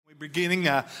Beginning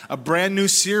a brand new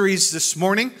series this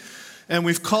morning, and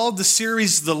we've called the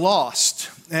series The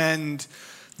Lost. And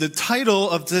the title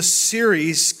of this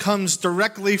series comes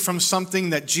directly from something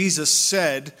that Jesus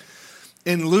said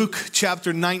in Luke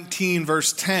chapter 19,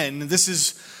 verse 10. This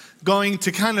is going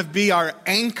to kind of be our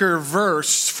anchor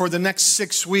verse for the next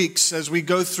 6 weeks as we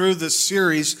go through this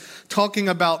series talking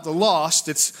about the lost.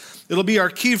 It'll be our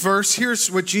key verse.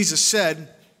 Here's what Jesus said.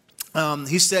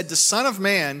 He said, "The Son of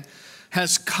Man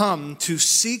has come to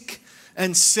seek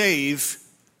and save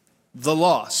the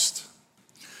lost."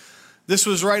 This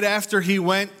was right after he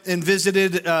went and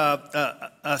visited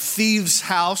a thief's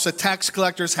house, a tax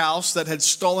collector's house that had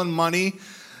stolen money,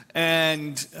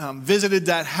 and visited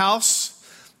that house.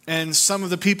 And some of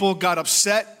the people got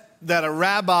upset that a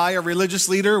rabbi, a religious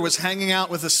leader, was hanging out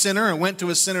with a sinner and went to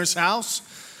a sinner's house.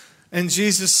 And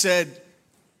Jesus said,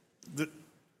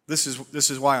 This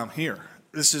is why I'm here.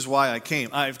 This is why I came.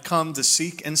 I've come to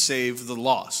seek and save the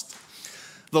lost.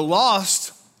 The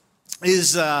lost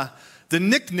is the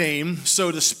nickname,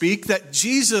 so to speak, that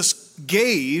Jesus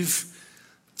gave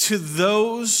to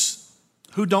those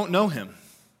who don't know him.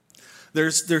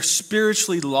 They're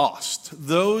spiritually lost.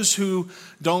 Those who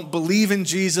don't believe in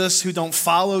Jesus, who don't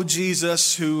follow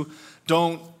Jesus, who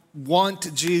don't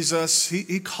want Jesus,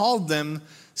 he called them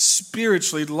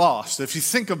spiritually lost. If you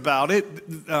think about it,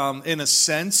 in a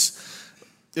sense,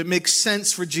 it makes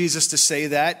sense for Jesus to say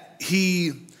that.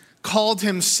 He called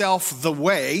himself the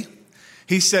way.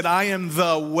 He said, "I am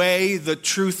the way, the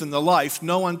truth, and the life.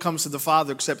 No one comes to the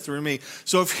Father except through me."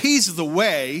 So if he's the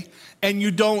way, and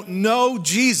you don't know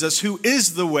Jesus, who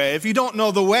is the way, if you don't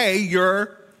know the way,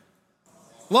 you're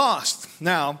lost.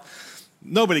 Now,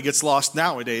 nobody gets lost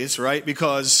nowadays, right?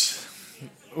 Because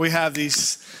we have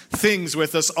these things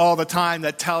with us all the time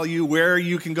that tell you where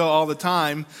you can go all the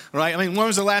time, right? I mean, when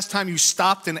was the last time you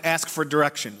stopped and asked for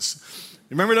directions?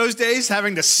 Remember those days,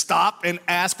 having to stop and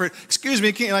ask for, excuse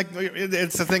me,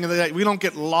 it's the thing that we don't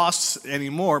get lost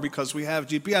anymore because we have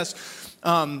GPS.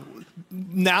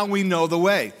 Now we know the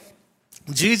way.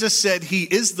 Jesus said he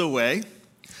is the way.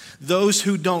 Those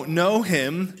who don't know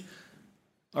him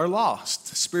are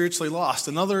lost, spiritually lost.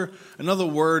 Another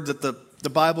word that the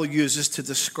Bible uses to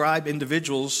describe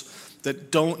individuals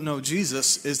that don't know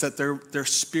Jesus is that they're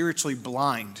spiritually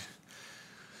blind.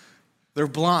 They're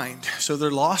blind. So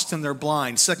they're lost and they're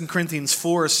blind. 2 Corinthians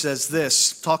 4 says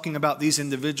this, talking about these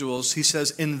individuals. He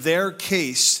says, "In their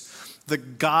case, the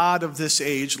God of this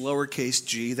age," lowercase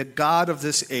g, "the God of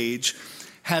this age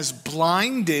has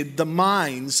blinded the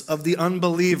minds of the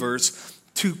unbelievers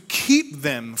to keep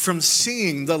them from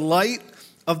seeing the light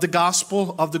of the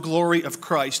gospel of the glory of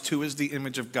Christ, who is the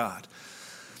image of God."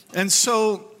 And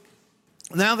so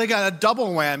now they got a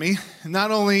double whammy.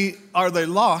 Not only are they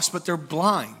lost, but they're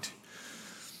blind.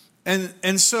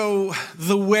 And so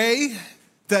the way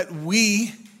that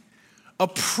we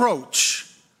approach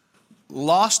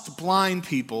lost, blind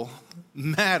people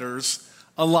matters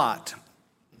a lot.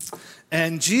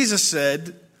 And Jesus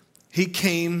said he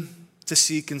came to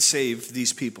seek and save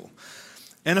these people.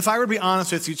 And if I were to be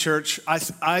honest with you, church,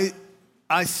 I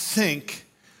think,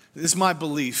 this is my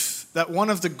belief, that one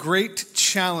of the great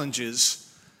challenges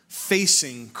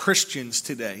facing Christians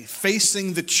today,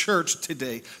 facing the church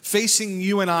today, facing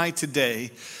you and I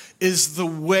today, is the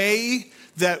way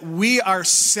that we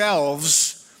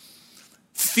ourselves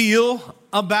feel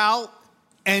about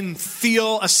and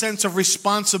feel a sense of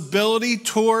responsibility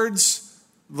towards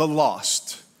the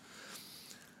lost.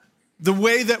 The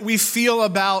way that we feel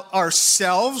about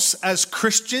ourselves as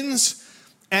Christians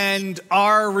and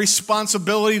our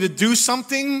responsibility to do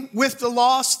something with the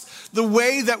lost. The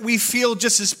way that we feel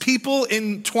just as people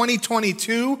in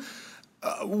 2022,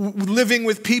 living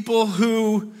with people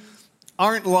who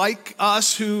aren't like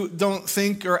us, who don't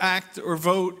think or act or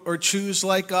vote or choose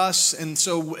like us. And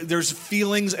so there's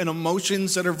feelings and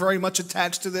emotions that are very much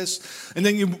attached to this. And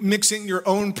then you mix in your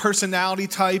own personality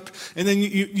type. And then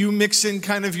you mix in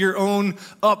kind of your own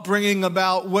upbringing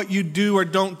about what you do or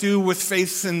don't do with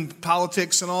faith and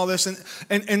politics and all this.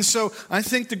 And so I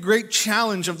think the great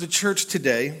challenge of the church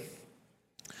today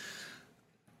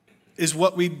is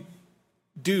what we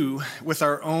do with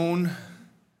our own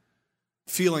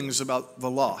feelings about the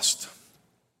lost.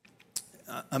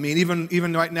 I mean,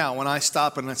 even right now, when I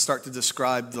stop and I start to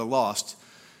describe the lost,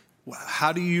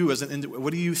 how do you, as an individual,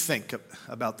 what do you think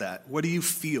about that? What do you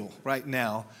feel right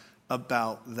now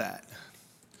about that?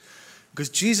 Because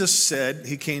Jesus said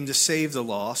he came to save the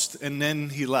lost, and then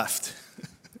he left.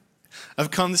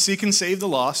 I've come to seek and save the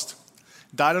lost,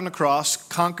 died on the cross,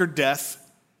 conquered death,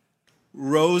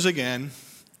 rose again,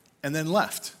 and then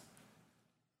left.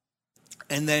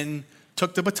 And then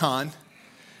took the baton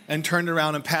and turned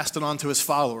around and passed it on to his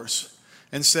followers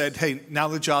and said, hey, now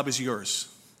the job is yours.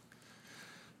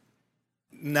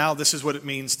 Now this is what it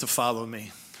means to follow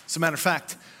me. As a matter of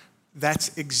fact,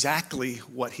 that's exactly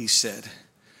what he said.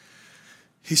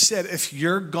 He said, if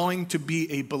you're going to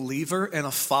be a believer and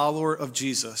a follower of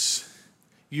Jesus,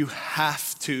 you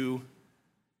have to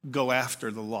go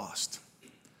after the lost.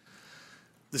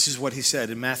 This is what he said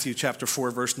in Matthew chapter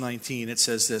 4, verse 19. It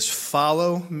says this,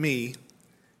 follow me,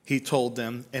 he told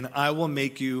them, and I will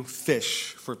make you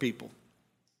fish for people.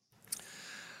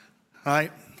 All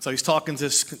right, so he's talking to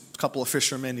this couple of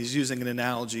fishermen. He's using an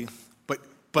analogy,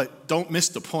 but don't miss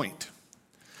the point.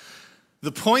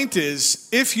 The point is,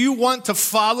 if you want to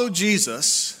follow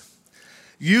Jesus,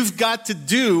 you've got to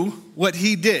do what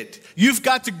he did. You've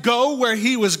got to go where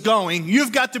he was going.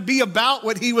 You've got to be about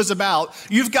what he was about.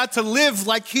 You've got to live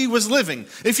like he was living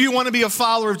if you want to be a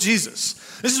follower of Jesus.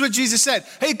 This is what Jesus said.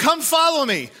 Hey, come follow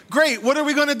me. Great. What are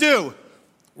we going to do?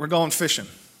 We're going fishing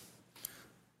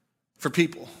for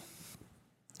people.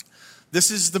 This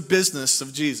is the business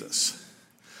of Jesus.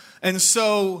 And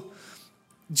so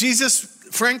Jesus,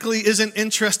 frankly, isn't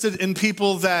interested in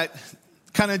people that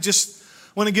kind of just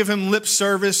want to give him lip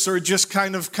service or just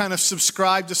kind of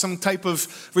subscribe to some type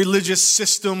of religious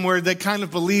system where they kind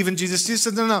of believe in Jesus. Jesus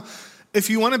said, no. If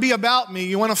you want to be about me,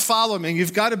 you want to follow me,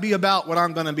 you've got to be about what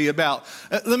I'm going to be about.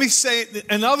 Let me say it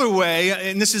another way,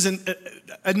 and this is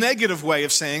a negative way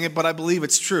of saying it, but I believe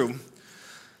it's true.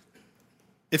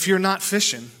 If you're not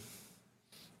fishing,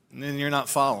 then you're not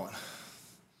following.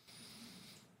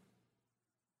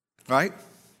 Right?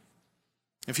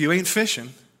 If you ain't fishing,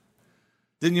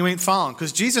 then you ain't following.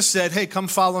 Because Jesus said, hey, come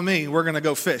follow me. We're going to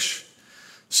go fish.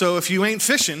 So if you ain't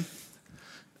fishing,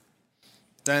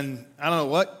 then I don't know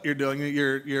what you're doing.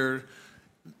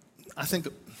 I think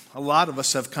a lot of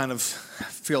us have kind of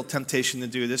feel temptation to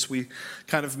do this. We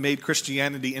kind of made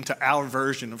Christianity into our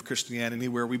version of Christianity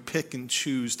where we pick and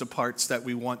choose the parts that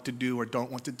we want to do or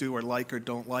don't want to do or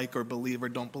don't like or believe or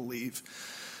don't believe.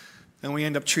 And we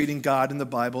end up treating God in the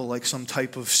Bible like some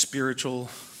type of spiritual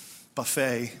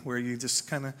buffet where you just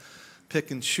kind of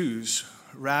pick and choose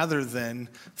rather than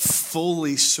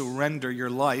fully surrender your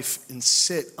life and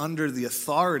sit under the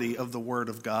authority of the Word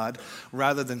of God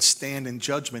rather than stand in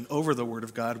judgment over the Word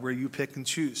of God where you pick and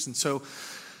choose. And so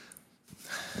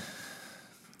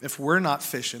if we're not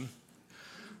fishing,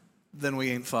 then we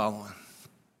ain't following.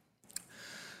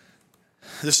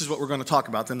 This is what we're going to talk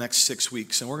about the next 6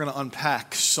 weeks, and we're going to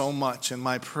unpack so much. And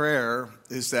my prayer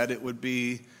is that it would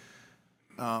be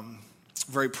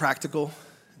very practical,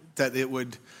 that it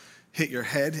would hit your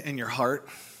head and your heart,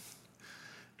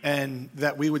 and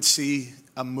that we would see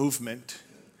a movement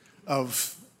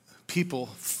of people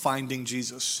finding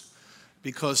Jesus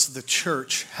because the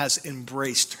church has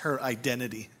embraced her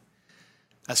identity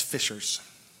as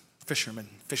fishermen,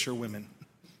 fisherwomen.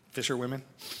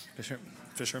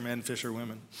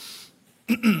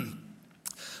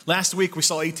 Last week we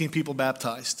saw 18 people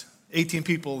baptized. 18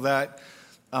 people that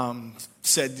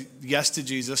said yes to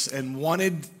Jesus and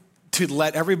wanted to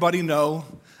let everybody know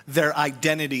their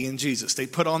identity in Jesus. They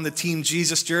put on the Team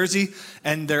Jesus jersey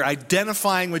and they're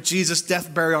identifying with Jesus'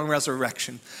 death, burial, and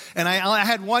resurrection. And I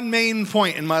had one main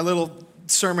point in my little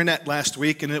sermonette last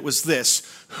week, and it was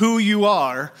this: who you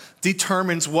are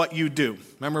determines what you do.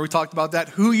 Remember we talked about that?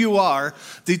 Who you are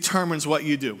determines what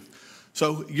you do.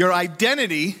 So your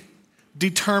identity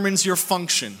determines your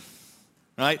function,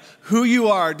 right? Who you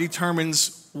are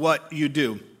determines what you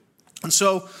do. And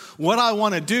so what I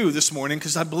want to do this morning,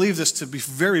 because I believe this to be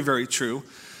very, very true,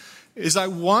 is I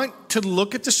want to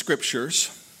look at the scriptures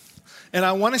and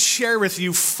I want to share with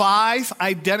you 5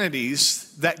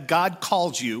 identities that God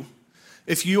called you.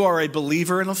 If you are a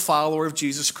believer and a follower of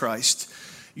Jesus Christ,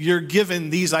 you're given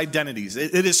these identities.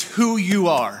 It is who you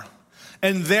are.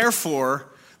 And therefore,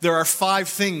 there are 5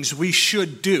 things we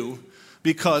should do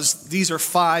because these are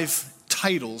 5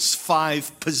 titles,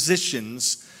 5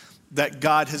 positions that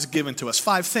God has given to us.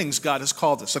 5 things God has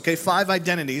called us, okay? 5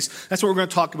 identities. That's what we're going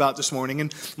to talk about this morning.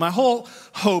 And my whole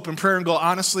hope and prayer and goal,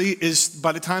 honestly, is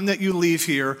by the time that you leave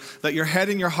here, that your head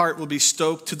and your heart will be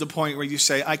stoked to the point where you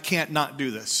say, I can't not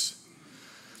do this.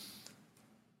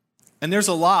 And there's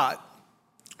a lot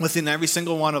within every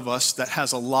single one of us that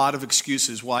has a lot of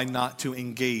excuses why not to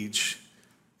engage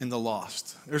in the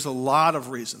lost. There's a lot of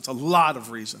reasons.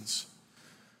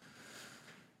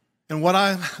 And what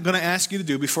I'm going to ask you to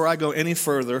do before I go any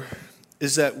further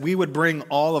is that we would bring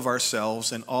all of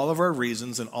ourselves and all of our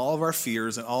reasons and all of our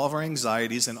fears and all of our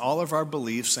anxieties and all of our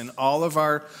beliefs and all of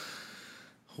our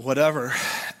whatever,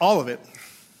 all of it,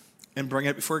 and bring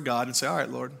it before God and say, all right,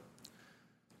 Lord,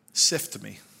 sift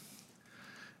me.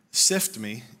 Sift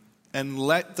me and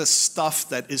let the stuff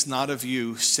that is not of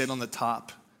you sit on the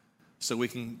top so we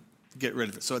can get rid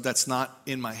of it. So that's not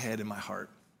in my head, in my heart.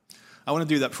 I want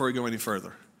to do that before we go any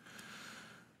further.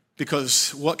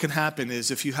 Because what can happen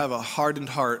is if you have a hardened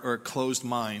heart or a closed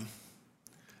mind,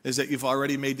 is that you've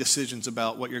already made decisions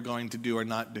about what you're going to do or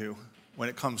not do when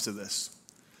it comes to this.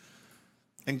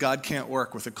 And God can't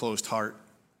work with a closed heart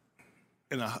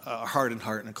and a hardened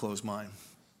heart and a closed mind.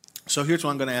 So here's what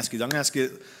I'm going to ask you. I'm going to ask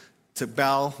you to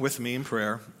bow with me in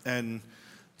prayer and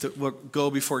to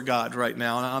go before God right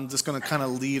now. And I'm just going to kind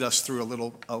of lead us through a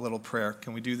little prayer.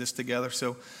 Can we do this together?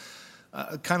 So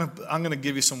I'm going to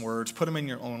give you some words. Put them in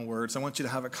your own words. I want you to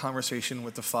have a conversation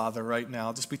with the Father right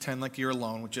now. Just pretend like you're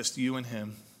alone with just you and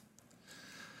him.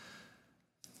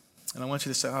 And I want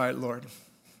you to say, all right, Lord,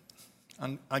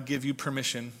 I give you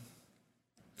permission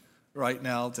right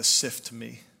now to sift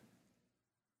me.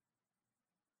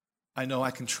 I know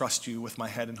I can trust you with my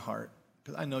head and heart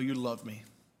because I know you love me.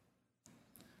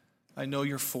 I know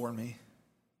you're for me.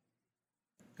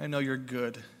 I know you're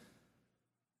good.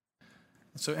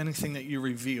 So anything that you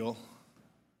reveal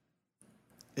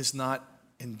is not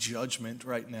in judgment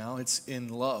right now. It's in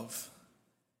love.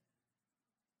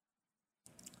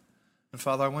 And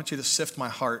Father, I want you to sift my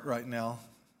heart right now.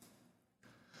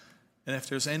 And if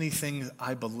there's anything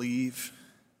I believe,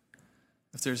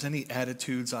 if there's any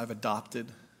attitudes I've adopted,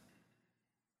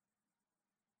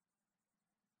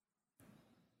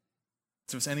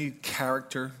 if there's any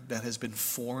character that has been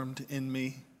formed in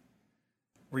me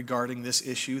regarding this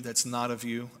issue that's not of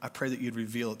you, I pray that you'd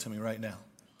reveal it to me right now.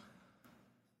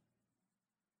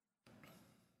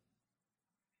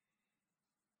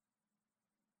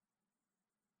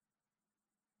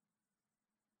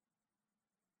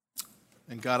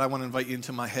 And God, I want to invite you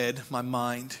into my head, my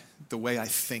mind, the way I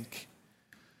think,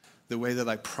 the way that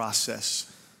I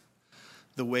process,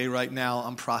 the way right now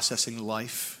I'm processing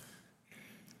life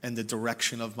and the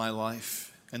direction of my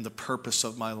life and the purpose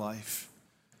of my life.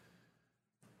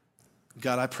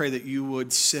 God, I pray that you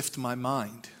would sift my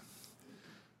mind,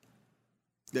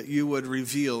 that you would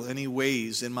reveal any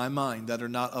ways in my mind that are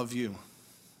not of you,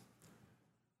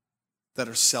 that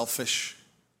are selfish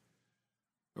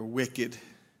or wicked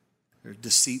or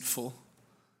deceitful.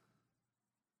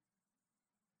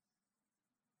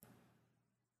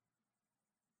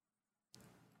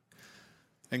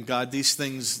 And God, these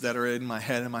things that are in my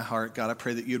head and my heart, God, I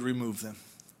pray that you'd remove them.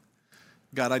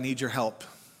 God, I need your help.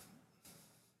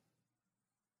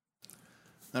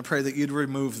 I pray that you'd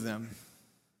remove them.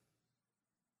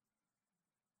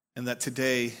 And that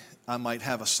today I might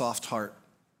have a soft heart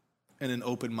and an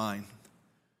open mind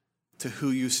to who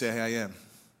you say I am,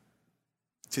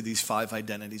 to these 5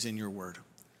 identities in your word.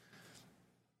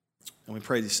 And we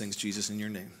pray these things, Jesus, in your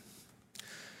name.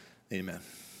 Amen.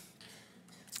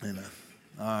 Amen.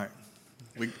 All right.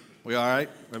 We all right?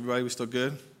 Everybody, we still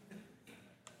good?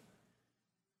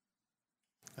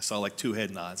 I saw like 2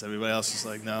 head nods. Everybody else is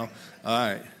like, no? All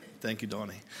right. Thank you,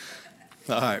 Donnie.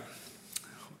 All right.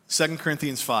 2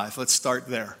 Corinthians 5. Let's start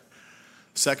there.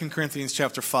 2 Corinthians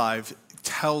chapter 5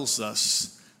 tells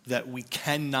us that we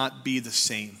cannot be the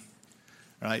same.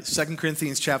 All right? 2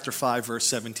 Corinthians chapter 5, verse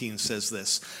 17 says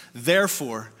this.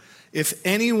 Therefore, if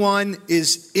anyone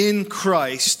is in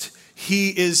Christ, he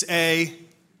is a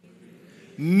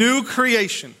new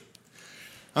creation.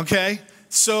 Okay?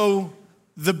 So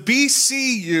the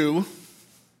BCU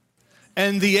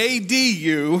and the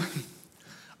ADU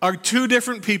are 2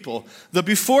 different people. The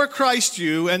before Christ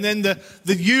you and then the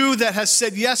you that has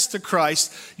said yes to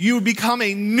Christ, you become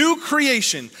a new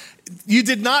creation. You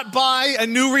did not buy a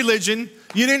new religion.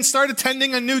 You didn't start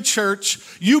attending a new church.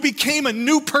 You became a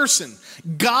new person.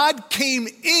 God came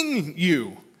in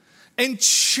you and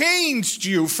changed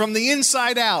you from the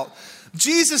inside out.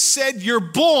 Jesus said you're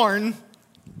born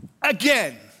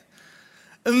again.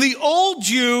 And the old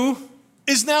you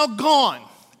is now gone.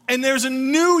 And there's a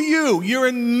new you. You're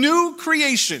a new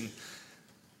creation.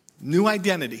 New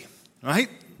identity. Right?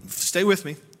 Stay with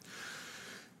me.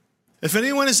 If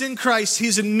anyone is in Christ,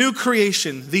 he's a new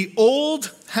creation. The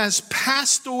old has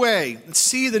passed away.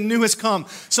 See, the new has come.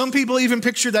 Some people even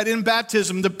picture that in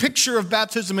baptism, the picture of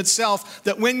baptism itself,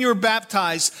 that when you're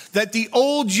baptized, that the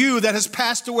old you that has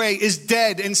passed away is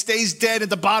dead and stays dead at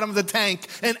the bottom of the tank.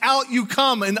 And out you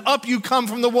come and up you come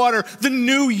from the water, the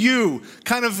new you,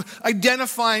 kind of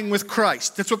identifying with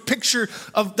Christ. That's what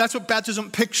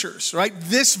baptism pictures, right?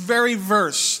 This very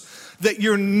verse, that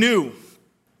you're new.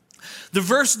 The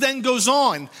verse then goes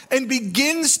on and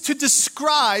begins to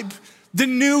describe the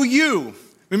new you.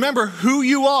 Remember, who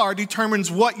you are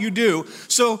determines what you do.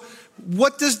 So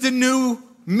what does the new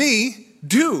me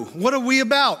do? What are we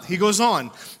about? He goes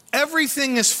on.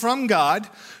 Everything is from God,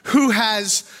 who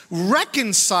has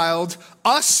reconciled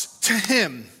us to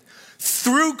him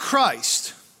through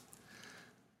Christ.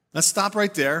 Let's stop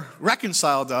right there.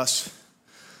 Reconciled us.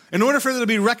 In order for there to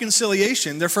be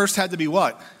reconciliation, there first had to be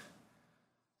what?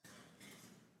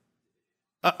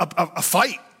 A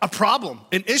fight, a problem,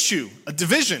 an issue, a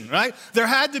division, right? There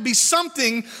had to be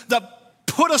something that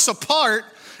put us apart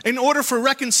in order for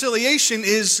reconciliation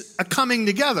is a coming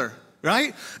together,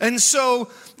 right? And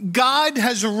so God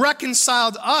has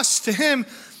reconciled us to him.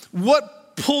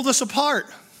 What pulled us apart?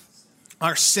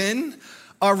 Our sin,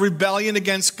 our rebellion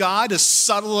against God, as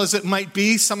subtle as it might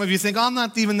be. Some of you think, oh, I'm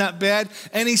not even that bad.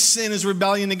 Any sin is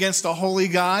rebellion against a holy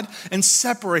God and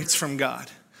separates from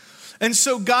God. And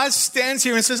so God stands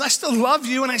here and says, I still love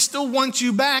you and I still want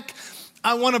you back.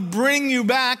 I want to bring you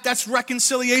back. That's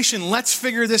reconciliation. Let's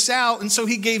figure this out. And so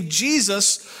he gave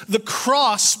Jesus, the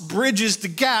cross bridges the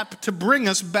gap to bring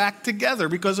us back together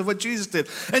because of what Jesus did.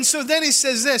 And so then he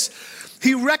says this,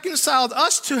 he reconciled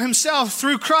us to himself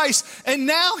through Christ, and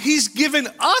now he's given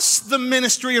us the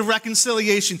ministry of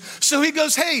reconciliation. So he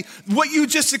goes, hey, what you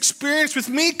just experienced with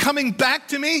me coming back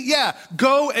to me, yeah,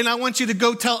 go, and I want you to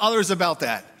go tell others about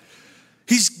that.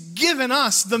 He's given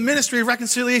us the ministry of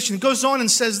reconciliation. He goes on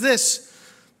and says this,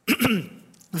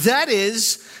 that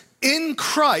is, in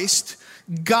Christ,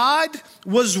 God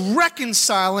was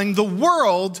reconciling the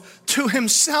world to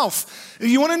himself.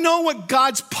 You want to know what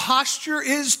God's posture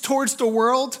is towards the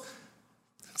world?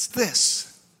 It's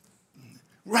this,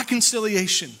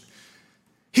 reconciliation.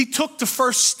 He took the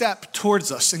first step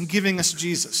towards us in giving us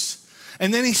Jesus.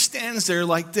 And then he stands there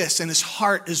like this, and his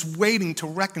heart is waiting to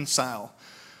reconcile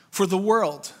for the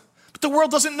world. But the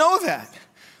world doesn't know that.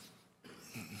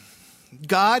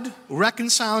 God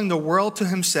reconciling the world to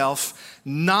himself,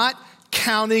 not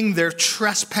counting their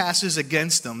trespasses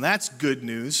against them. That's good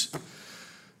news.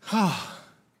 Oh,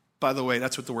 by the way,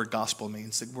 that's what the word gospel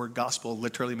means. The word gospel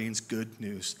literally means good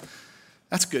news.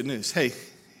 That's good news. Hey,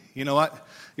 you know what?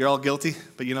 You're all guilty,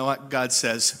 but you know what? God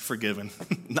says forgiven.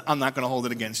 I'm not going to hold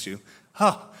it against you.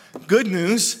 Oh, good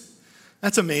news.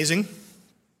 That's amazing.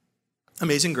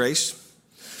 Amazing grace.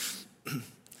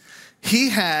 He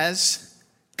has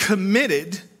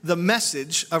committed the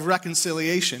message of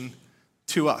reconciliation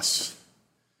to us.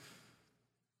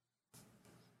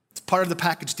 It's part of the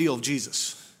package deal of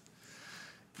Jesus.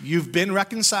 You've been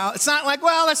reconciled. It's not like,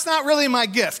 well, that's not really my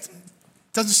gift.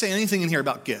 It doesn't say anything in here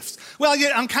about gifts. Well,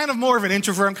 yeah, I'm kind of more of an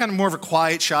introvert. I'm kind of more of a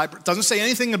quiet, shy. It doesn't say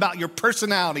anything about your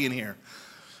personality in here.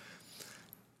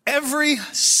 Every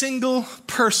single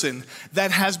person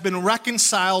that has been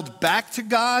reconciled back to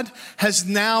God has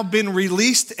now been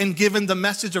released and given the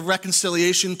message of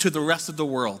reconciliation to the rest of the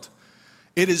world.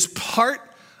 It is part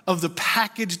of the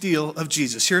package deal of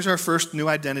Jesus. Here's our first new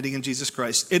identity in Jesus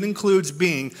Christ. It includes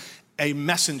being a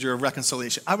messenger of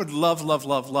reconciliation. I would love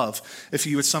if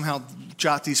you would somehow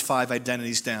jot these 5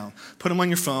 identities down. Put them on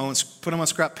your phones, put them on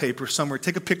scrap paper somewhere,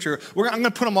 take a picture. I'm going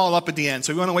to put them all up at the end.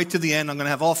 So if you want to wait till the end, I'm going to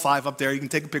have all 5 up there. You can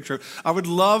take a picture. I would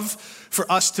love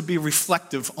for us to be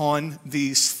reflective on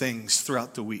these things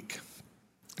throughout the week.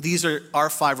 These are our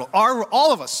 5 roles.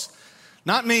 All of us,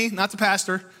 not me, not the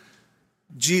pastor,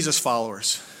 Jesus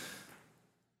followers.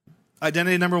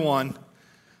 Identity number 1.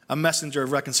 A messenger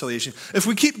of reconciliation. If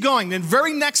we keep going, the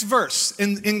very next verse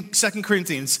in 2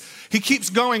 Corinthians, he keeps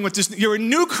going with this. You're a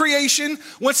new creation.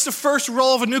 What's the first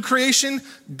role of a new creation?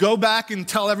 Go back and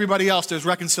tell everybody else there's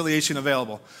reconciliation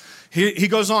available. He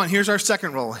goes on. Here's our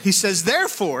second role. He says,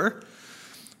 therefore,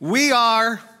 we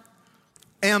are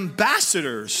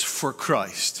ambassadors for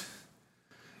Christ.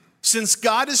 Since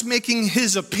God is making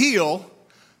his appeal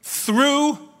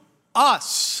through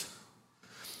us,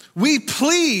 we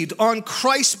plead on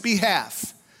Christ's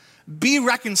behalf, be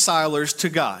reconcilers to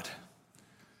God.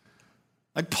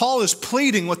 Like Paul is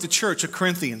pleading with the church of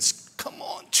Corinthians. Come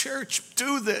on, church,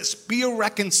 do this. Be a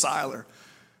reconciler.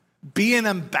 Be an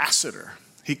ambassador,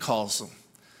 he calls them.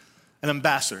 An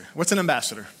ambassador. What's an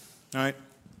ambassador? All right.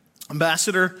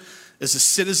 Ambassador is a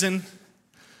citizen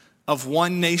of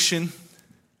one nation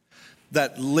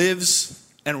that lives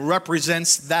and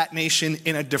represents that nation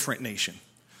in a different nation.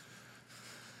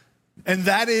 And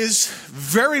that is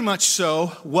very much so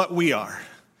what we are.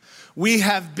 We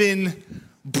have been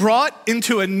brought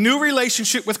into a new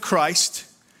relationship with Christ,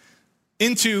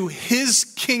 into his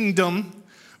kingdom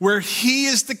where he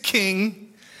is the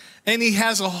king, and he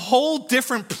has a whole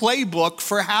different playbook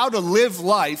for how to live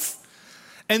life.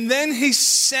 And then he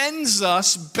sends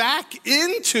us back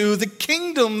into the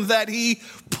kingdom that he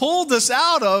pulled us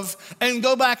out of and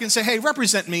go back and say, hey,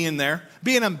 represent me in there.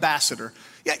 Be an ambassador.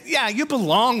 Yeah, you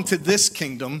belong to this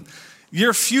kingdom.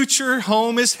 Your future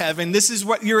home is heaven. This is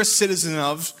what you're a citizen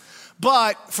of.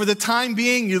 but for the time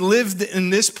being, you lived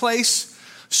in this place,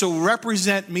 so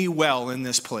represent me well in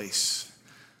this place.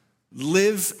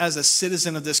 Live as a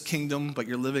citizen of this kingdom, but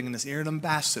you're living in this. You're an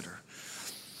ambassador.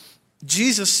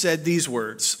 Jesus said these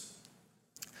words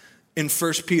in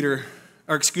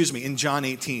in John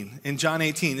 18. In John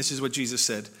 18, this is what Jesus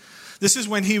said. This is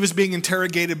when he was being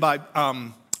interrogated by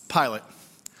Pilate.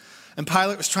 And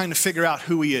Pilate was trying to figure out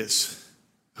who he is.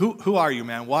 Who are you,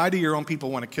 man? Why do your own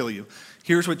people want to kill you?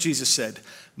 Here's what Jesus said.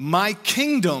 My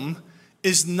kingdom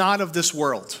is not of this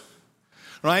world.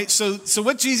 Right? So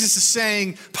what Jesus is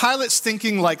saying, Pilate's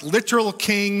thinking like literal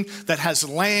king that has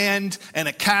land and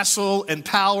a castle and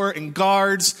power and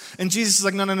guards. And Jesus is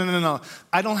like, no.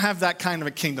 I don't have that kind of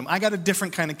a kingdom. I got a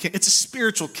different kind of kingdom. It's a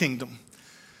spiritual kingdom.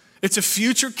 It's a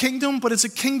future kingdom, but it's a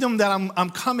kingdom that I'm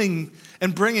coming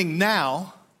and bringing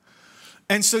now.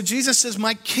 And so Jesus says,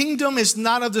 my kingdom is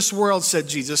not of this world, said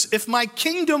Jesus. If my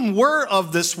kingdom were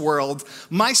of this world,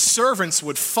 my servants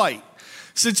would fight.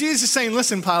 So Jesus is saying,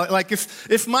 listen, Pilate, like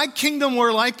if my kingdom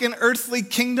were like an earthly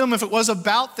kingdom, if it was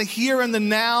about the here and the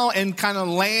now and kind of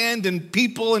land and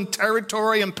people and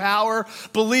territory and power,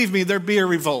 believe me, there'd be a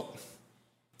revolt.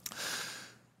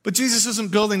 But Jesus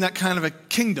isn't building that kind of a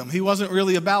kingdom. He wasn't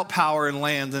really about power and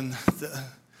land,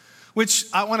 which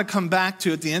I want to come back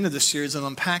to at the end of this series and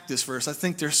unpack this verse. I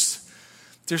think there's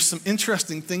some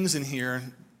interesting things in here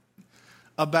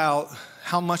about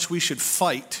how much we should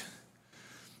fight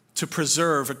to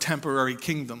preserve a temporary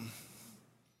kingdom.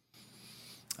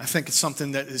 I think it's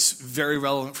something that is very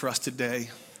relevant for us today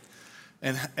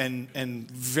and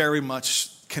very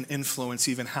much can influence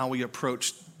even how we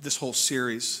approach this whole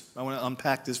series. I want to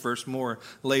unpack this verse more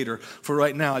later. For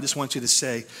right now, I just want you to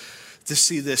see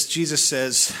this. Jesus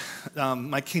says,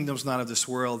 my kingdom's not of this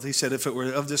world. He said, if it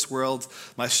were of this world,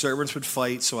 my servants would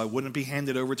fight, so I wouldn't be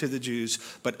handed over to the Jews.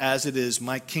 But as it is,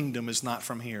 my kingdom is not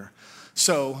from here.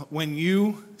 So when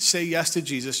you say yes to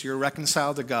Jesus, you're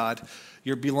reconciled to God,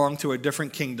 you belong to a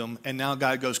different kingdom, and now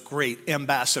God goes, great,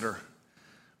 ambassador.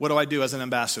 What do I do as an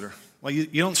ambassador? Well, you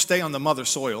don't stay on the mother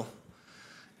soil.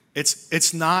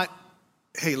 It's not,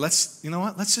 hey, let's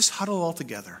just huddle all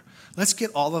together. Let's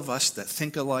get all of us that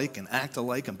think alike and act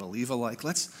alike and believe alike.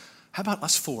 How about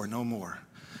us four, no more?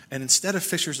 And instead of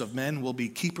fishers of men, we'll be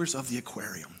keepers of the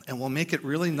aquarium, and we'll make it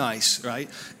really nice, right?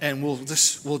 And we'll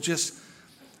just.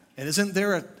 And isn't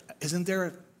there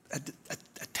a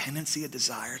tendency, a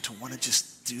desire to want to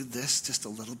just do this just a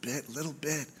little bit?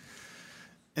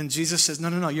 And Jesus says,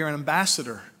 no, you're an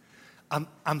ambassador.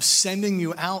 I'm sending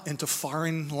you out into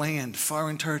foreign land,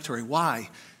 foreign territory. Why?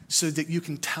 So that you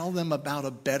can tell them about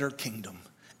a better kingdom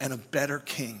and a better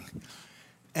king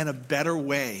and a better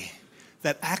way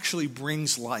that actually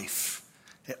brings life.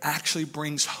 It actually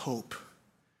brings hope.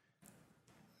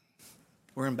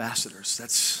 We're ambassadors.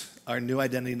 That's our new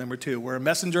identity, number 2. We're a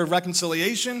messenger of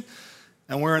reconciliation,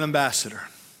 and we're an ambassador.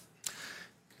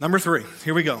 Number 3,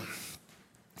 here we go.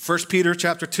 1 Peter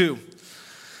chapter 2.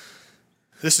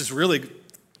 This is really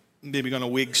maybe going to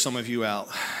wig some of you out.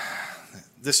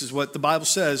 This is what the Bible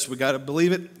says. We got to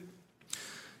believe it.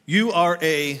 You are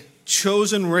a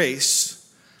chosen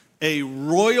race, a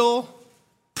royal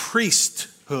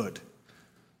priesthood,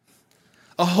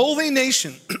 a holy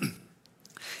nation,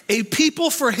 a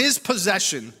people for his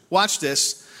possession. Watch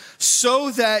this. So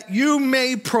that you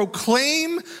may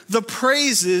proclaim the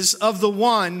praises of the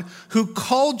one who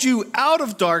called you out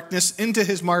of darkness into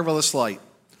his marvelous light.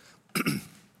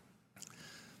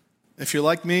 If you're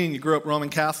like me and you grew up Roman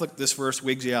Catholic, this verse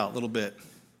wigs you out a little bit.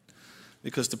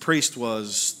 Because the priest that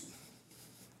was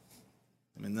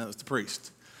the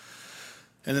priest.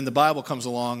 And then the Bible comes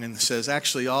along and says,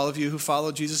 actually, all of you who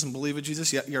follow Jesus and believe in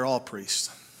Jesus, you're all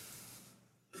priests.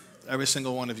 Every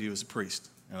single one of you is a priest.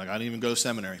 You're like, I didn't even go to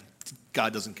seminary.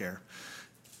 God doesn't care.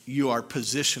 You are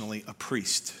positionally a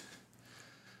priest.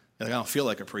 You're like, I don't feel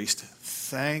like a priest.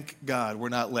 Thank God we're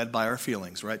not led by our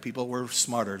feelings, right? People, we're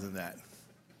smarter than that.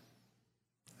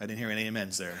 I didn't hear any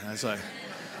amens there. I was like,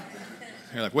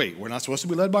 you're like, wait, we're not supposed to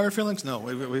be led by our feelings? No,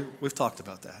 we've talked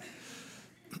about that.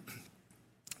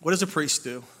 What does a priest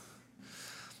do?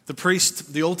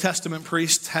 The Old Testament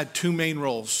priest had 2 main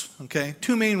roles, okay?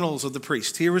 2 main roles of the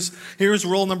priest. Here was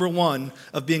role number 1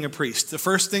 of being a priest. The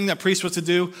first thing that priest was to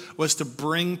do was to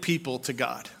bring people to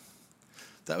God.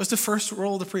 That was the first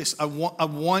role of the priest. I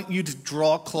want you to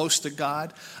draw close to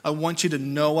God. I want you to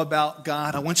know about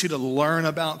God. I want you to learn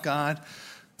about God.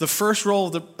 The first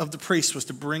role of the priest was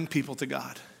to bring people to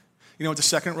God. You know what the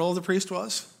second role of the priest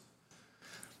was?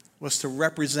 Was to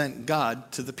represent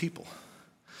God to the people.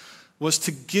 Was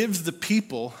to give the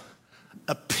people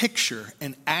a picture,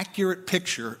 an accurate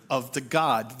picture of the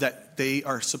God that they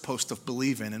are supposed to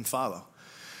believe in and follow.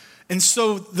 And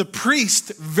so the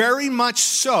priest, very much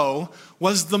so,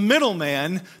 was the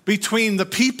middleman between the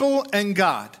people and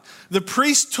God. The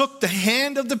priest took the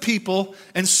hand of the people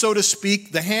and, so to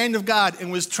speak, the hand of God,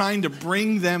 and was trying to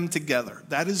bring them together.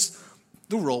 That is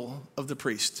the role of the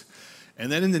priest.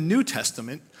 And then in the New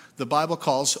Testament, the Bible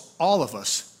calls all of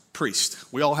us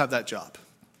priests. We all have that job.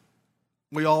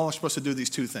 We all are supposed to do these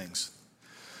two things.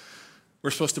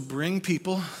 We're supposed to bring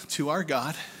people to our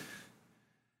God,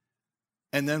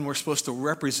 and then we're supposed to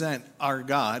represent our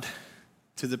God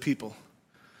to the people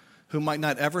who might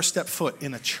not ever step foot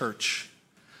in a church,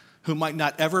 who might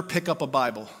not ever pick up a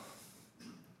Bible,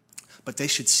 but they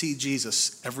should see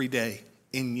Jesus every day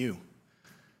in you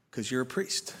because you're a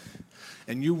priest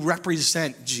and you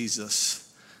represent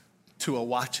Jesus to a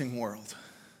watching world.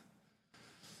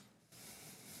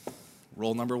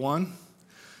 Role number 1,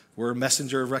 we're a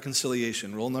messenger of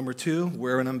reconciliation. Role number 2,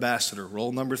 we're an ambassador.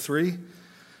 Role number 3,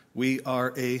 we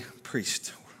are a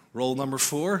priest. Role number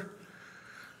 4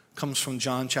 comes from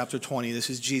John chapter 20. This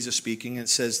is Jesus speaking. It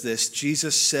says this: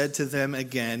 Jesus said to them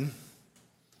again,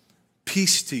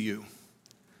 "Peace to you.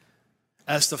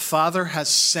 As the Father has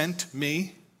sent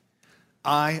me,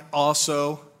 I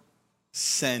also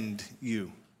send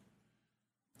you."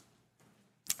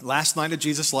 Last night of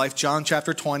Jesus' life, John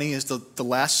chapter 20 is the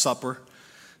Last Supper.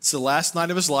 It's the last night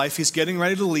of his life. He's getting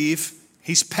ready to leave.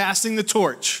 He's passing the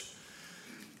torch.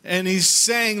 And he's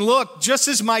saying, look, just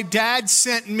as my dad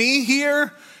sent me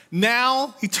here,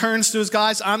 now, he turns to his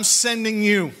guys, I'm sending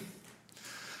you.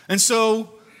 And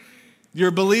so, you're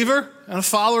a believer and a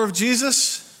follower of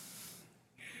Jesus.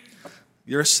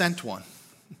 You're a sent one.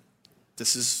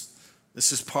 This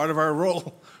is part of our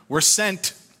role. We're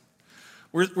sent.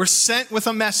 We're sent with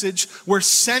a message. We're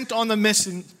sent on the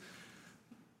mission.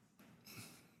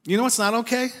 You know what's not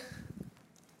okay?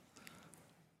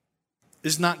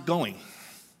 Is not going.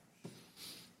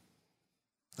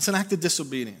 It's an act of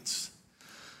disobedience.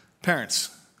 Parents,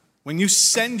 when you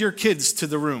send your kids to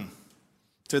their room,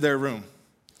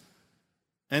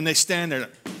 and they stand there,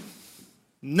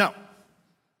 no.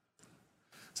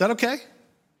 Is that okay?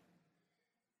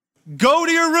 Go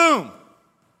to your room.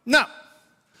 No.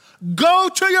 Go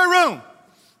to your room.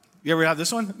 You ever have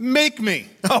this one? Make me.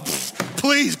 Oh,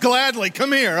 please, gladly,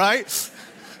 come here, right?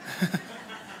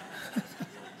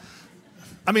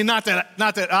 I mean,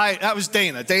 that was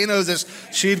Dana. Dana was this,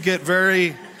 she'd get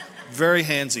very, very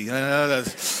handsy.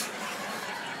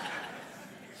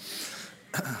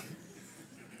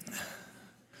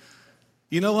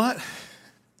 You know what?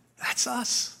 That's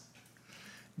us.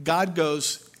 God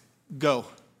goes, go.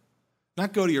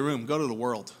 Not go to your room, go to the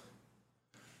world.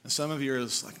 And some of you are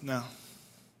just like, no.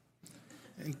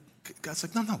 And God's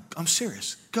like, no, I'm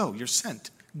serious. Go, you're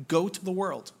sent. Go to the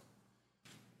world.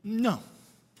 No,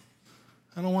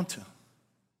 I don't want to.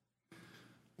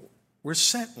 We're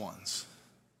sent ones.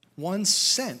 One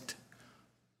sent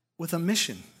with a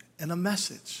mission and a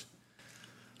message.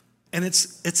 And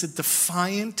it's a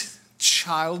defiant,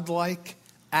 childlike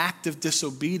act of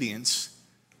disobedience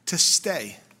to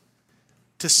stay,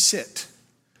 to sit,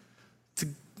 to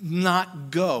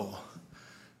not go,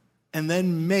 and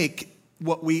then make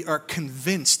what we are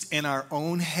convinced in our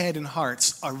own head and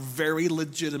hearts are very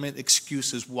legitimate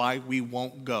excuses why we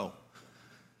won't go.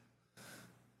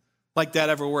 Like that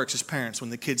ever works as parents when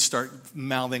the kids start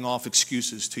mouthing off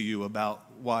excuses to you about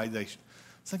why they...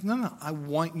 It's like, no, I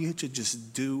want you to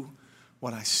just do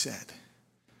what I said.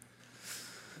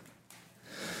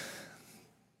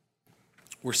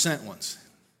 We're sent ones.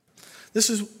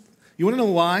 You want to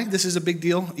know why this is a big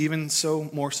deal, even so,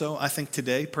 more so, I think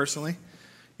today, personally?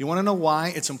 You want to know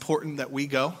why it's important that we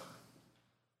go?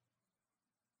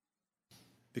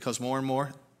 Because more and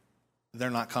more, they're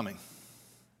not coming.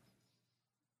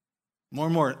 More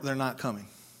and more, they're not coming.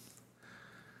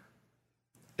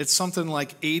 It's something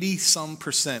like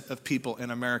 80% of people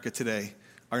in America today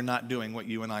are not doing what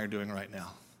you and I are doing right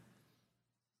now.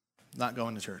 Not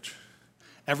going to church.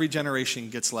 Every generation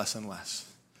gets less and less.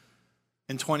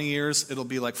 In 20 years, it'll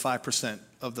be like 5%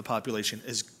 of the population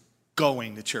is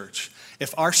going to church.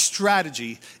 If our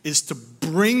strategy is to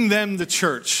bring them to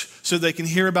church so they can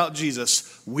hear about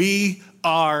Jesus, we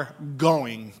are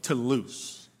going to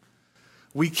lose.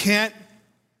 We can't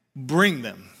bring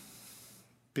them.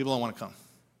 People don't want to come.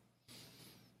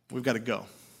 We've got to go.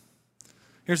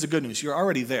 Here's the good news. You're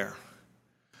already there.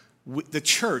 The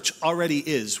church already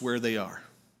is where they are.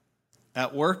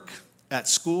 At work, at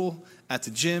school, at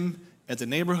the gym, at the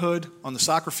neighborhood, on the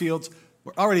soccer fields.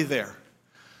 We're already there.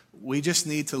 We just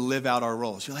need to live out our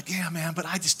roles. You're like, yeah, man, but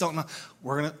I just don't know.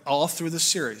 We're going to, all through this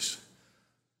series,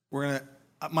 we're going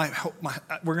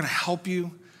to help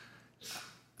you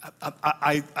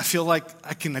I feel like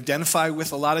I can identify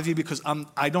with a lot of you because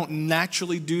I don't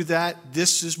naturally do that.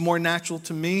 This is more natural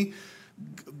to me.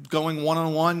 Going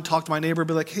one-on-one, talk to my neighbor,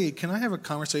 be like, hey, can I have a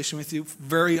conversation with you?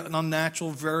 Very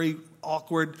unnatural, very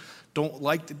awkward. Don't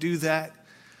like to do that.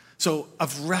 So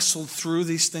I've wrestled through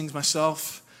these things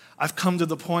myself. I've come to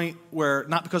the point where,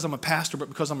 not because I'm a pastor, but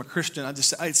because I'm a Christian,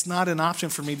 it's not an option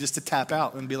for me just to tap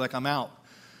out and be like, I'm out.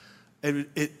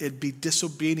 It'd be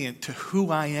disobedient to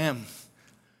who I am.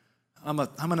 I'm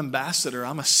an ambassador.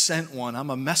 I'm a sent one.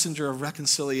 I'm a messenger of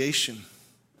reconciliation.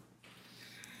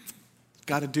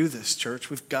 Got to do this, church.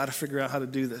 We've got to figure out how to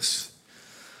do this.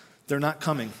 They're not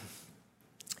coming.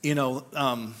 There's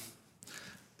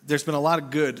been a lot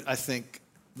of good, I think.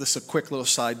 This is a quick little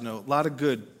side note. A lot of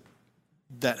good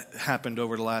that happened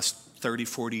over the last 30,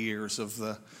 40 years of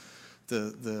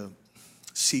the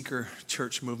seeker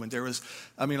church movement. There was,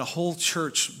 a whole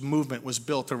church movement was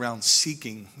built around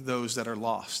seeking those that are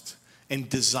lost and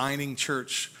designing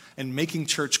church and making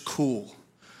church cool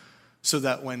so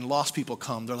that when lost people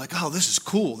come, they're like, oh, this is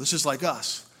cool. This is like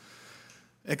us.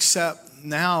 Except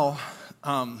now,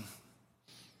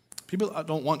 people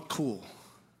don't want cool.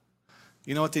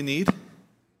 You know what they need?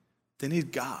 They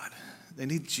need God. They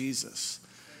need Jesus.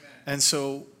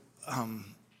 Amen.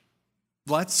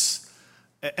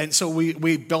 And so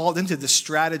we built into the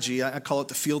strategy. I call it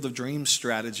the Field of Dreams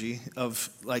strategy of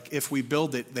like, if we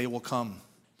build it, they will come.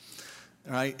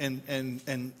 Right?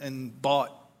 And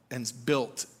bought and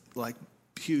built like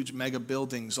huge mega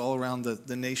buildings all around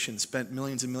the nation, spent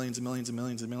millions and millions and millions and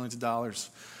millions and millions of dollars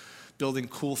building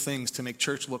cool things to make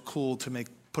church look cool, to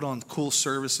put on cool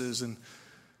services. And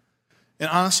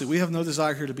honestly, we have no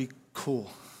desire here to be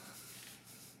cool.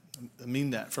 I mean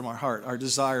that from our heart. Our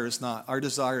desire is not. Our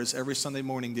desire is every Sunday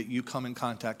morning that you come in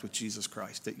contact with Jesus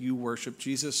Christ, that you worship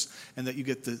Jesus, and that you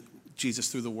get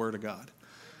Jesus through the Word of God.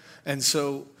 And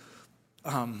so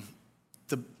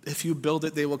if you build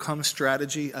it, they will come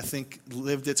strategy, I think,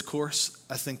 lived its course.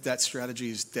 I think that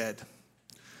strategy is dead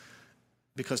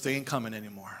because they ain't coming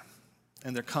anymore.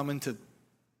 And they're coming to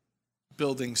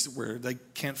buildings where they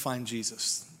can't find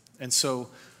Jesus. And so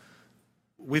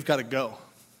we've got to go.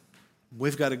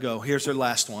 We've got to go. Here's our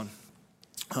last one.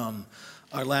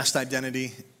 Our last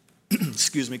identity,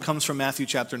 comes from Matthew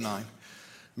chapter 9.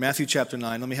 Matthew chapter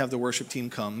 9. Let me have the worship team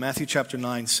come. Matthew chapter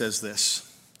 9 says this.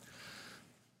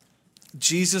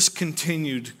 Jesus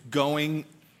continued going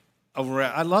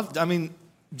around.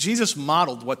 Jesus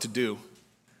modeled what to do.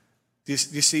 Do you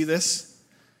see this?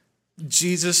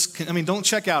 Don't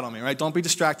check out on me, right? Don't be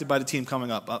distracted by the team coming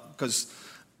up because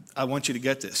I want you to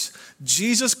get this.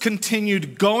 Jesus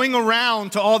continued going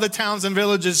around to all the towns and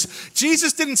villages.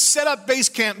 Jesus didn't set up base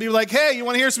camp and be like, hey, you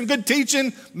want to hear some good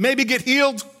teaching? Maybe get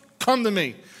healed? Come to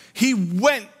me. He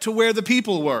went to where the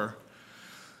people were.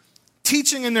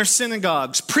 Teaching in their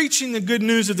synagogues, preaching the good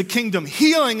news of the kingdom,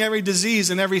 healing every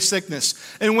disease and every sickness.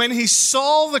 And when he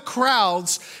saw the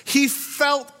crowds, he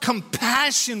felt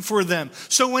compassion for them.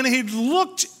 So when he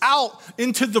looked out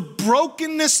into the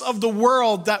brokenness of the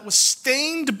world that was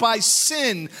stained by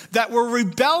sin, that were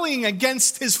rebelling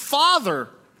against his Father,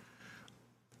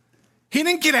 he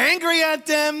didn't get angry at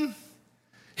them.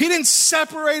 He didn't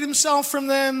separate himself from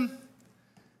them.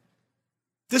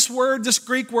 This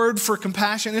Greek word for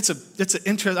compassion, it's an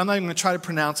interesting, I'm not even going to try to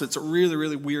pronounce it. It's a really,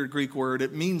 really weird Greek word.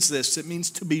 It means this. It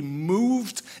means to be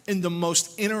moved in the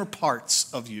most inner parts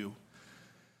of you.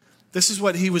 This is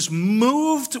what he was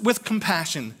moved with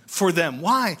compassion for them.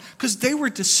 Why? Because they were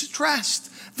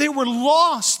distressed. They were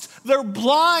lost. They're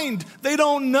blind. They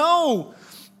don't know.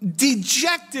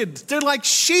 Dejected. They're like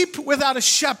sheep without a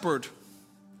shepherd.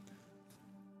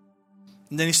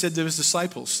 And then he said to his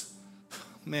disciples,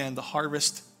 man, the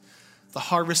harvest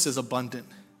is abundant,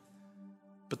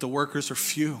 but the workers are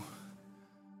few.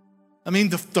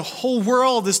 The whole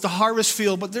world is the harvest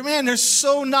field, but there's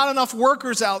so not enough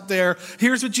workers out there.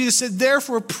 Here's what Jesus said,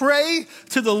 therefore pray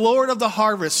to the Lord of the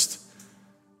harvest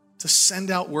to send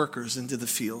out workers into the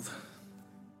field,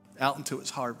 out into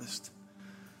his harvest.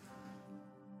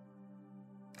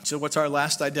 So what's our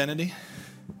last identity?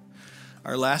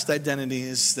 Our last identity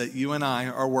is that you and I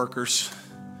are workers.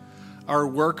 Our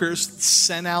workers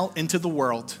sent out into the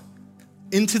world,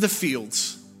 into the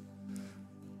fields,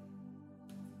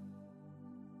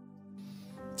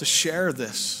 to share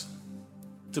this,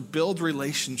 to build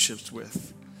relationships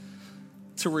with,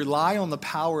 to rely on the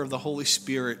power of the Holy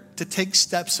Spirit, to take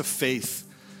steps of faith,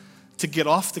 to get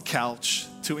off the couch,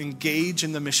 to engage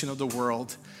in the mission of the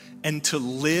world, and to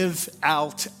live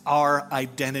out our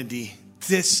identity.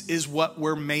 This is what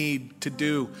we're made to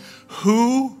do.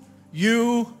 Who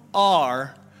you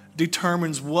are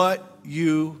determines what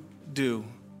you do.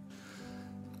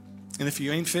 And if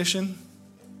you ain't fishing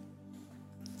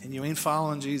and you ain't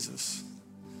following Jesus,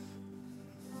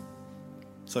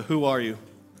 so who are you?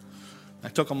 I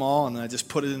took them all and I just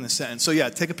put it in a sentence. So yeah,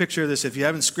 take a picture of this. If you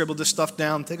haven't scribbled this stuff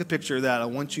down, take a picture of that. I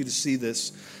want you to see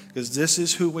this because this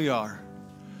is who we are.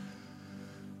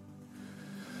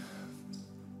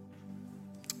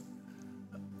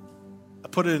 I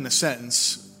put it in a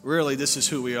sentence. Really, this is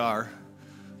who we are.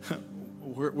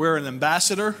 We're an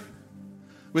ambassador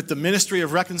with the ministry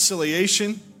of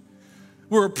reconciliation.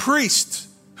 We're a priest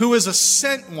who is a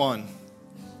sent one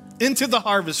into the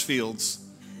harvest fields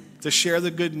to share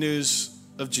the good news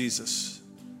of Jesus.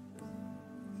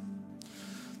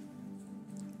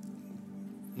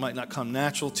 Might not come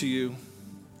natural to you.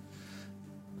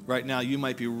 Right now, you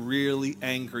might be really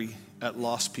angry at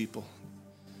lost people.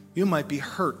 You might be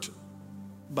hurt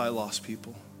by lost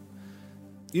people.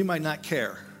 You might not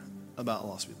care about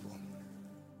lost people.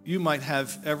 You might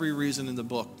have every reason in the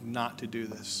book not to do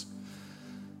this.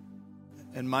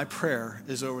 And my prayer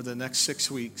is over the next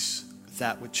 6 weeks,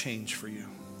 that would change for you.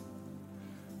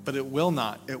 But it will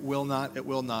not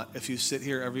if you sit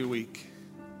here every week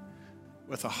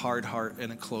with a hard heart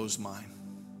and a closed mind.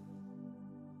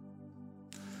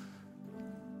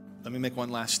 Let me make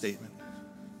one last statement.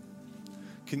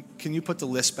 Can you put the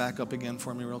list back up again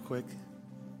for me real quick?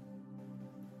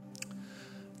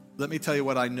 Let me tell you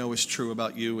what I know is true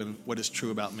about you and what is true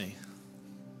about me.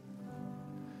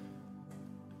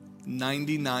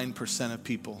 99% of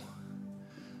people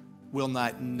will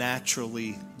not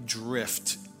naturally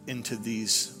drift into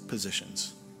these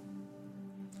positions.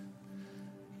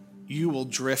 You will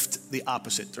drift the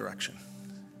opposite direction.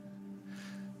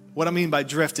 What I mean by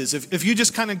drift is if you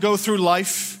just kind of go through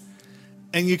life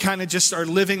and you kind of just are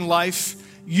living life,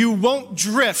 you won't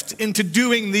drift into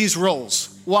doing these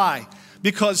roles. Why?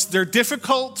 Because they're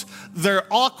difficult, they're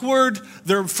awkward,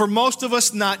 they're, for most of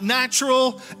us, not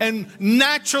natural, and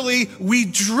naturally we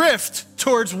drift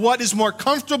towards what is more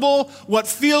comfortable, what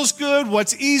feels good,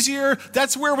 what's easier.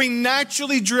 That's where we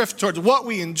naturally drift towards, what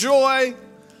we enjoy.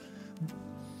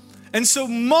 And so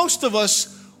most of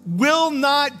us will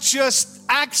not just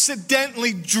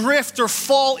accidentally drift or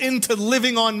fall into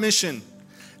living on mission.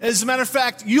 As a matter of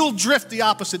fact, you'll drift the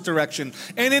opposite direction.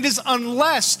 And it is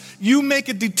unless you make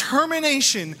a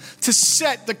determination to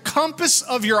set the compass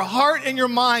of your heart and your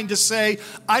mind to say,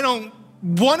 I don't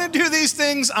want to do these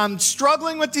things. I'm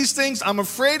struggling with these things. I'm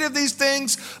afraid of these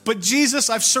things. But Jesus,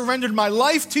 I've surrendered my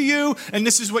life to you. And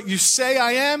this is what you say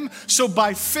I am. So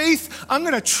by faith, I'm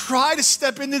going to try to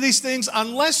step into these things.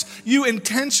 Unless you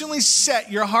intentionally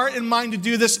set your heart and mind to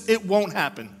do this, it won't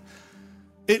happen.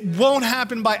 It won't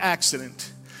happen by accident.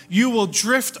 You will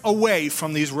drift away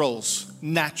from these roles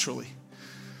naturally.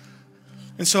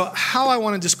 And so how I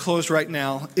want to just close right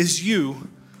now is you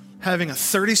having a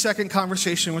 30-second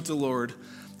conversation with the Lord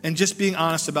and just being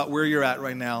honest about where you're at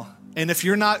right now. And if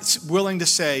you're not willing to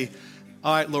say,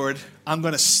 all right, Lord, I'm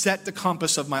going to set the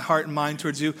compass of my heart and mind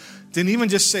towards you, then even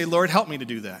just say, Lord, help me to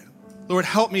do that. Lord,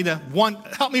 help me to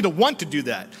want to do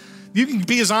that. You can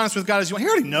be as honest with God as you want. He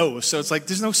already knows. So it's like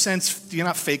there's no sense, you're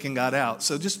not faking God out.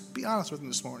 So just be honest with him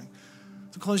this morning.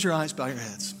 So close your eyes, bow your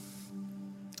heads.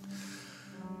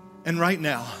 And right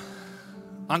now,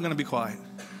 I'm going to be quiet.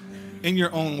 In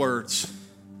your own words,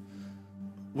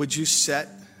 would you set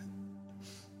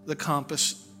the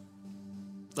compass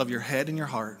of your head and your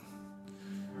heart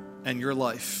and your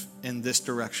life in this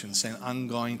direction, saying, I'm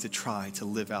going to try to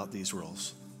live out these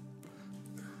roles?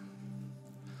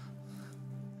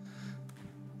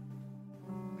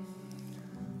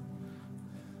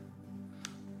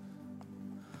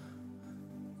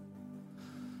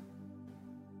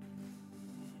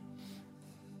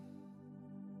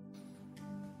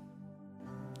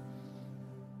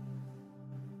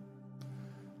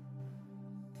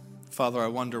 Father, I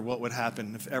wonder what would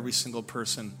happen if every single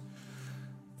person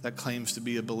that claims to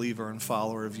be a believer and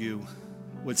follower of you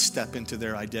would step into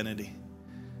their identity.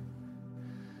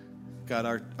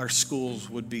 God, our schools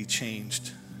would be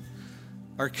changed.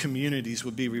 Our communities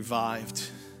would be revived.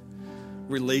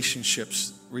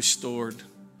 Relationships restored.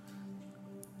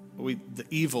 The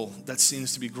evil that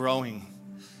seems to be growing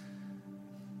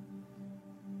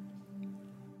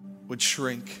would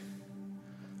shrink.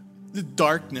 The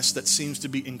darkness that seems to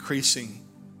be increasing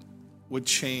would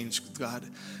change, God.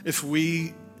 If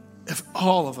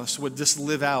all of us would just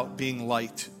live out being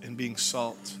light and being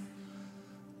salt.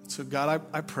 So God,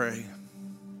 I pray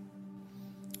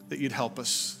that you'd help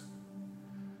us.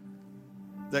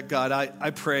 That God,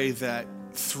 I pray that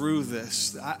through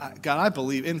this, God, I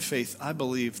believe in faith, I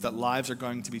believe that lives are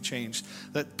going to be changed.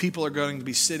 That people are going to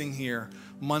be sitting here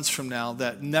months from now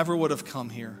that never would have come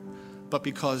here. but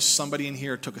because somebody in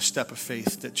here took a step of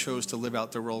faith that chose to live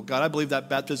out their role. God, I believe that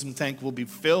baptism tank will be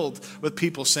filled with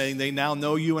people saying they now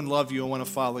know you and love you and want to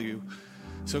follow you.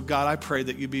 So God, I pray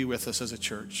that you be with us as a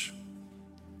church.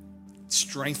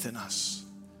 Strengthen us.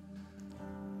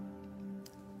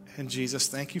 And Jesus,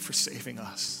 thank you for saving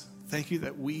us. Thank you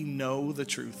that we know the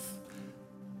truth.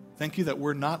 Thank you that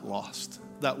we're not lost,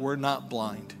 that we're not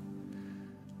blind.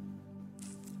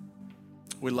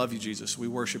 We love you, Jesus. We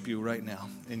worship you right now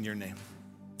in your name.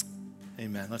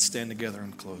 Amen. Let's stand together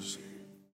and close.